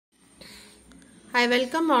I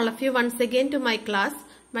welcome all of you once again to my class.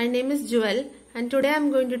 My name is Jewel and today I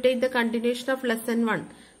am going to take the continuation of lesson 1.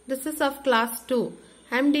 This is of class 2.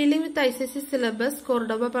 I am dealing with ICSE Syllabus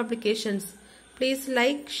Cordova publications. Please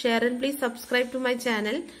like, share and please subscribe to my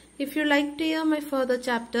channel if you like to hear my further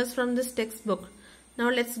chapters from this textbook. Now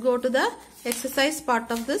let's go to the exercise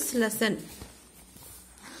part of this lesson.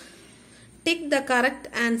 Tick the correct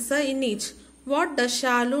answer in each. What does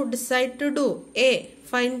Shalu decide to do? A.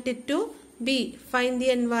 Find Tittu. B. Find the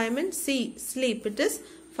environment. C. Sleep. It is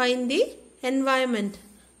find the environment.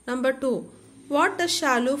 Number 2. What does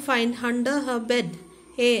Shalu find under her bed?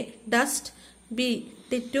 A. Dust. B.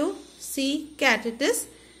 Tittu. C. Cat. It is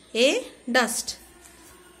A. Dust.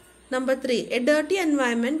 Number 3. A dirty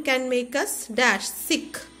environment can make us dash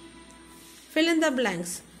sick. Fill in the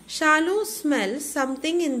blanks. Shalu smells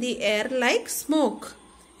something in the air like smoke.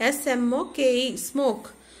 S-M-O-K-E.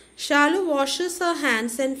 Smoke. Shalu washes her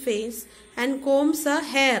hands and face and combs her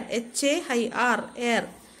hair. H-A-I-R. Air.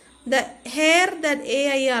 The hair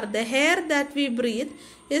the hair that we breathe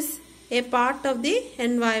is a part of the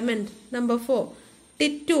environment. Number 4.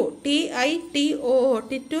 Tittu. T-I-T-O-O.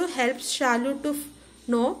 Tittu helps Shalu to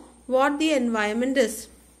know what the environment is.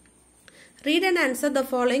 Read and answer the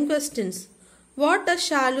following questions. What does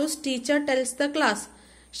Shalu's teacher tells the class?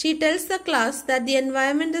 She tells the class that the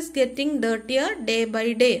environment is getting dirtier day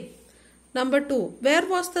by day. Number 2. Where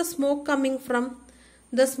was the smoke coming from?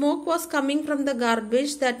 The smoke was coming from the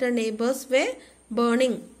garbage that the neighbors were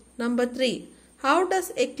burning. Number 3. How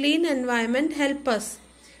does a clean environment help us?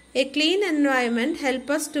 A clean environment helps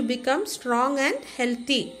us to become strong and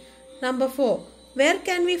healthy. Number 4. Where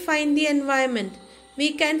can we find the environment?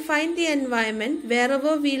 We can find the environment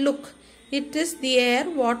wherever we look. It is the air,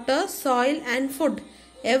 water, soil and food.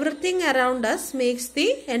 Everything around us makes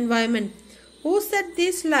the environment. Who said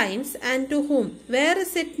these lines and to whom? Where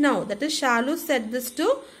is it now? That is Shalu said this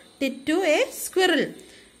to Tittu, a squirrel.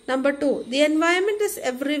 Number 2. The environment is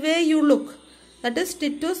everywhere you look. That is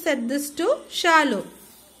Tittu said this to Shalu.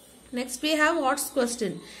 Next we have what's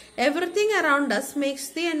question. Everything around us makes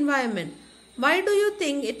the environment. Why do you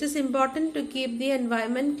think it is important to keep the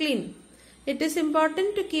environment clean? It is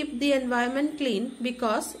important to keep the environment clean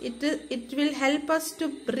because it will help us to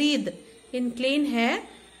breathe in clean air,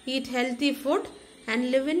 eat healthy food and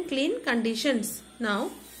live in clean conditions. Now,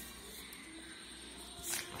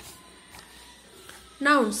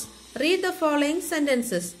 nouns. Read the following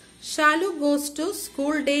sentences. Shalu goes to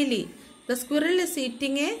school daily. The squirrel is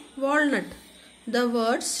eating a walnut. The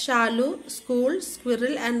words Shalu, school,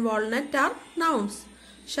 squirrel and walnut are nouns.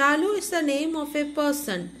 Shalu is the name of a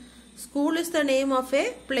person. School is the name of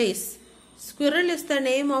a place. Squirrel is the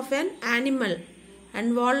name of an animal.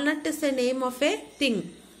 And walnut is the name of a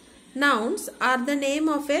thing. Nouns are the name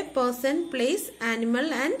of a person, place,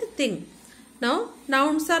 animal and thing. Now,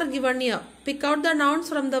 nouns are given here. Pick out the nouns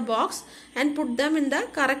from the box and put them in the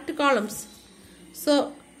correct columns.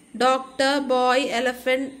 So, doctor, boy,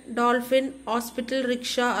 elephant, dolphin, hospital,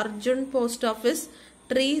 rickshaw, Arjun, post office,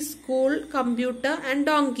 tree, school, computer and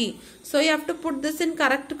donkey. So you have to put this in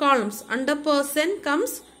correct columns. Under person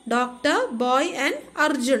comes doctor, boy and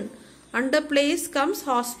Arjun. Under place comes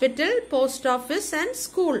hospital, post office and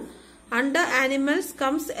school. Under animals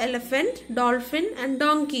comes elephant, dolphin and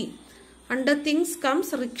donkey. Under things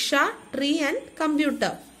comes rickshaw, tree and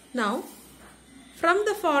computer. Now, from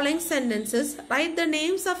the following sentences, write the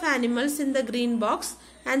names of animals in the green box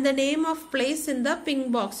and the name of place in the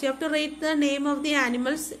pink box. You have to write the name of the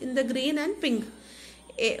animals in the green and pink.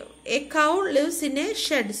 A cow lives in a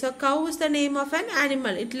shed. So, cow is the name of an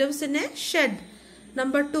animal. It lives in a shed.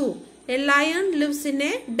 Number 2. A lion lives in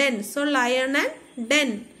a den. So, lion and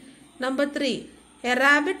den. Number 3. A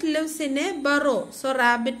rabbit lives in a burrow. So,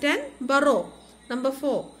 rabbit and burrow. Number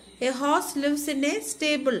 4. A horse lives in a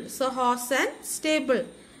stable. So, horse and stable.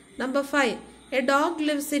 Number 5. A dog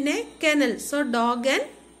lives in a kennel. So, dog and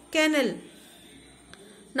kennel.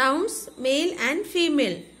 Nouns, male and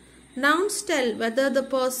female. Nouns tell whether the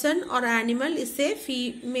person or animal is a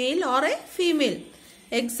male or a female.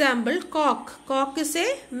 Example, cock. Cock is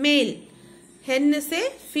a male. Hen is a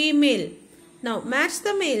female. Now, match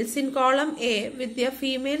the males in column A with their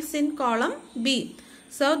females in column B.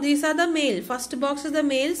 So, these are the male. First box is the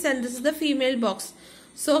males and this is the female box.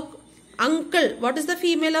 So, uncle. What is the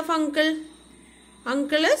female of uncle?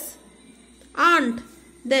 Uncle is aunt.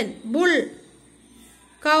 Then bull,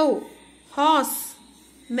 cow, horse,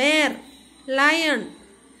 mare, lion,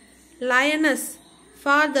 lioness,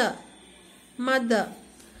 father, mother.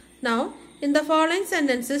 Now, in the following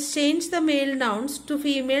sentences, change the male nouns to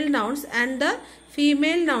female nouns and the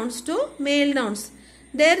female nouns to male nouns.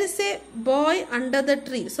 There is a boy under the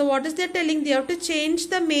tree. So what is they telling? They have to change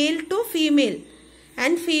the male to female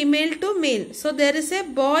and female to male. So there is a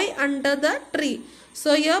boy under the tree.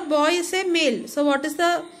 So your boy is a male. So what is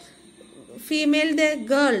the female there?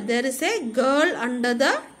 Girl. There is a girl under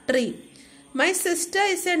the tree. My sister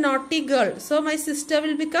is a naughty girl. So my sister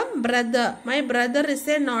will become brother. My brother is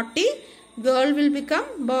a naughty girl will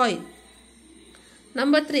become boy.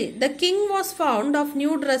 Number 3. The king was fond of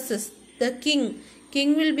new dresses. The king.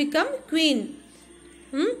 King will become queen.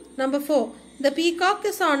 Number 4. The peacock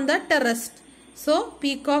is on the terrace. So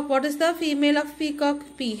peacock, what is the female of peacock?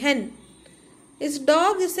 Hen. His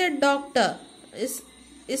dog is a doctor. His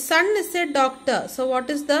son is a doctor. So what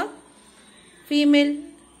is the female?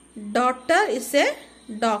 Daughter is a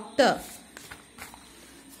doctor.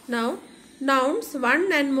 Now nouns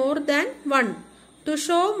one and more than one. To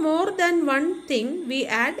show more than one thing, we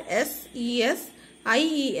add S-E-S,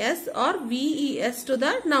 I-E-S or V-E-S to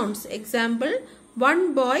the nouns. Example,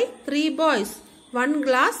 one boy, 3 boys. One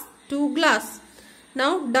glass, 2 glass.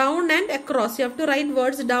 Now down and across. You have to write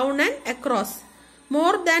words down and across.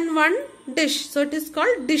 More than one dish. So it is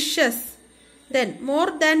called dishes. Then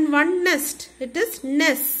more than one nest. It is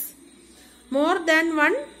nests. More than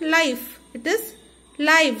one life. It is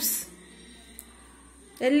lives.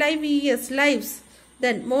 L-I-V-E-S, lives.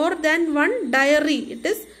 Then more than one diary. It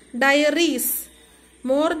is diaries.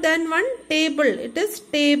 More than one table. It is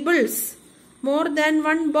tables. More than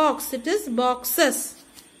one box. It is boxes.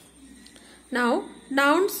 Now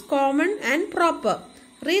nouns common and proper.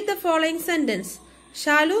 Read the following sentence.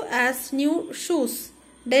 Shalu has new shoes.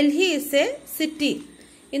 Delhi is a city.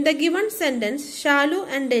 In the given sentence, Shalu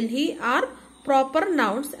and Delhi are proper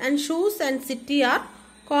nouns and shoes and city are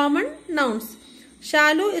common nouns.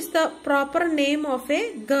 Shalu is the proper name of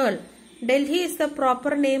a girl. Delhi is the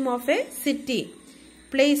proper name of a city.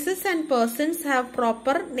 Places and persons have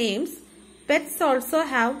proper names. Pets also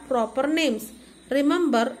have proper names.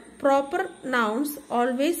 Remember, proper nouns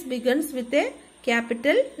always begins with a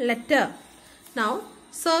capital letter. Now,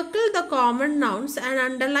 circle the common nouns and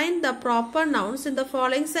underline the proper nouns in the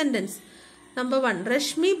following sentence. Number 1.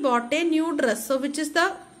 Rashmi bought a new dress. So, which is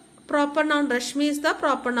the proper noun? Rashmi is the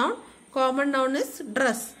proper noun. Common noun is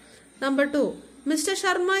dress. Number 2. Mr.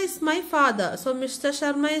 Sharma is my father. So, Mr.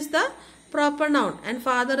 Sharma is the proper noun and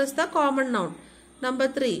father is the common noun. Number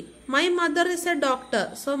 3. My mother is a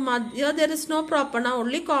doctor. So, here there is no proper noun,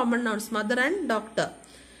 only common nouns, mother and doctor.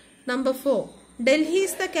 Number 4. Delhi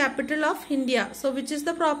is the capital of India. So, which is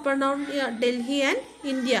the proper noun? Yeah, Delhi and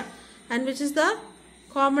India. And which is the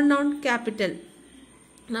common noun? Capital.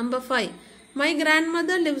 Number 5. My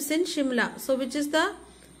grandmother lives in Shimla. So, which is the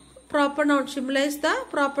proper noun? Shimla is the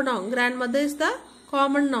proper noun. Grandmother is the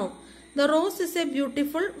common noun. The rose is a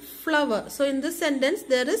beautiful flower. So, in this sentence,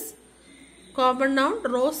 there is common noun,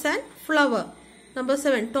 rose and flower. Number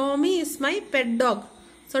 7. Tommy is my pet dog.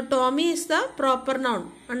 So, Tommy is the proper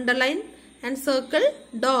noun. Underline and circle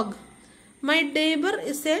dog. My neighbor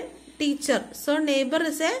is a teacher. So, neighbor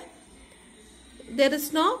is a, there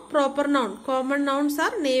is no proper noun. Common nouns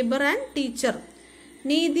are neighbor and teacher.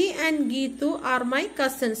 Nidhi and Geetu are my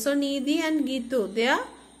cousins. So, Nidhi and Geetu, they are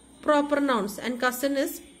proper nouns and cousin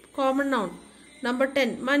is common noun. Number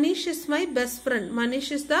 10. Manish is my best friend.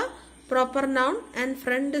 Manish is the proper noun and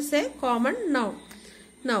friend is a common noun.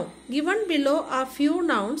 Now, given below are few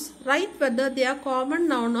nouns. Write whether they are common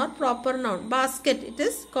noun or proper noun. Basket, it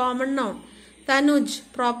is common noun. Tanuj,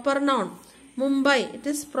 proper noun. Mumbai, it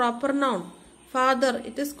is proper noun. Father,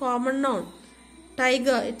 it is common noun.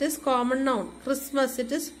 Tiger, it is common noun. Christmas,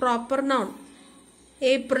 it is proper noun.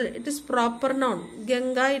 April, it is proper noun.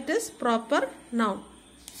 Ganga, it is proper noun.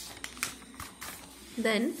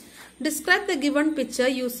 Then, describe the given picture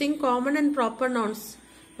using common and proper nouns.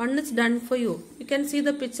 One is done for you. You can see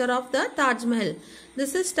the picture of the Taj Mahal.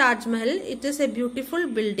 This is Taj Mahal. It is a beautiful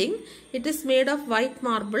building. It is made of white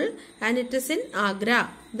marble and it is in Agra.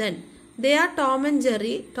 Then, they are Tom and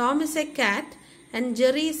Jerry. Tom is a cat and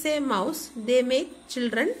Jerry is a mouse. They make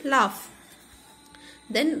children laugh.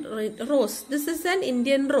 Then, rose. This is an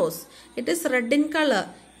Indian rose. It is red in color.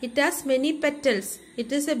 It has many petals.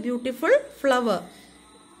 It is a beautiful flower.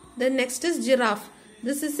 Then next is giraffe.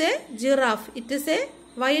 This is a giraffe. It is a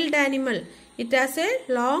wild animal. It has a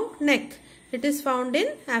long neck. It is found in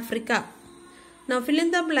Africa. Now fill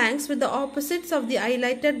in the blanks with the opposites of the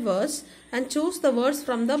highlighted words and choose the words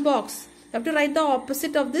from the box. You have to write the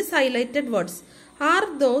opposite of these highlighted words.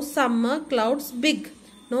 Are those summer clouds big?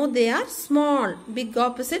 No, they are small. Big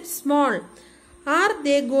opposite, small. Are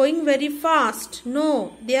they going very fast?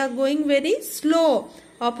 No, they are going very slow.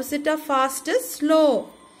 Opposite of fast is slow.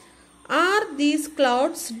 Are these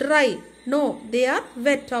clouds dry? No, they are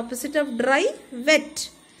wet. Opposite of dry, wet.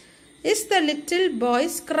 Is the little boy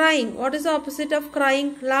crying? What is the opposite of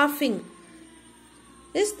crying? Laughing.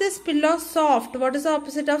 Is this pillow soft? What is the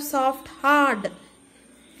opposite of soft? Hard.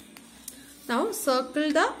 Now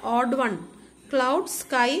circle the odd one. Cloud,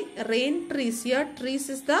 sky, rain, trees. Here trees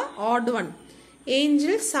is the odd one.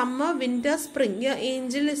 Angel, summer, winter, spring. Here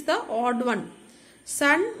angel is the odd one.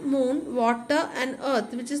 Sun, moon, water and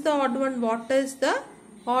earth. Which is the odd one? Water is the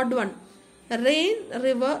odd one. Rain,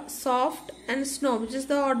 river, soft and snow. Which is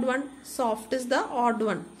the odd one? Soft is the odd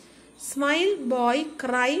one. Smile, boy,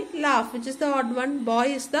 cry, laugh. Which is the odd one? Boy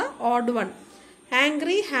is the odd one.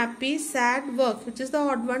 Angry, happy, sad, work. Which is the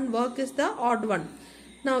odd one? Work is the odd one.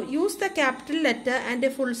 Now use the capital letter and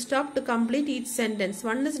a full stop to complete each sentence.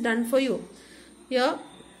 One is done for you. Here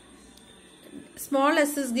small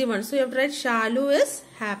s is given. So you have to write Shalu is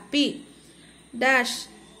happy. Dash.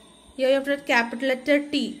 Here you have to write capital letter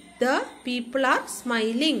T. The people are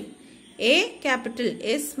smiling. A capital.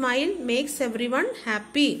 A smile makes everyone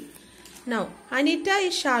happy. Now Anita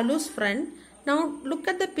is Shalu's friend. Now look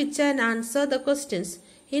at the picture and answer the questions.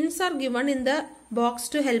 Hints are given in the box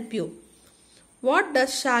to help you. What does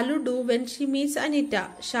Shalu do when she meets Anita?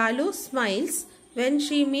 Shalu smiles when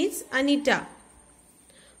she meets Anita.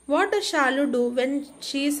 What does Shalu do when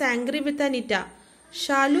she is angry with Anita?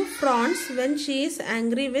 Shalu frowns when she is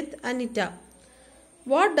angry with Anita.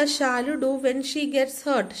 What does Shalu do when she gets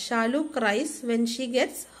hurt? Shalu cries when she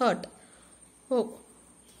gets hurt. Oh,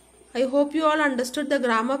 I hope you all understood the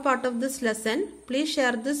grammar part of this lesson. Please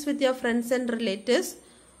share this with your friends and relatives.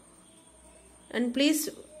 And please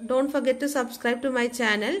don't forget to subscribe to my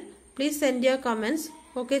channel. Please send your comments.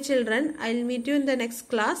 Okay children, I'll meet you in the next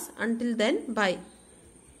class. Until then, bye.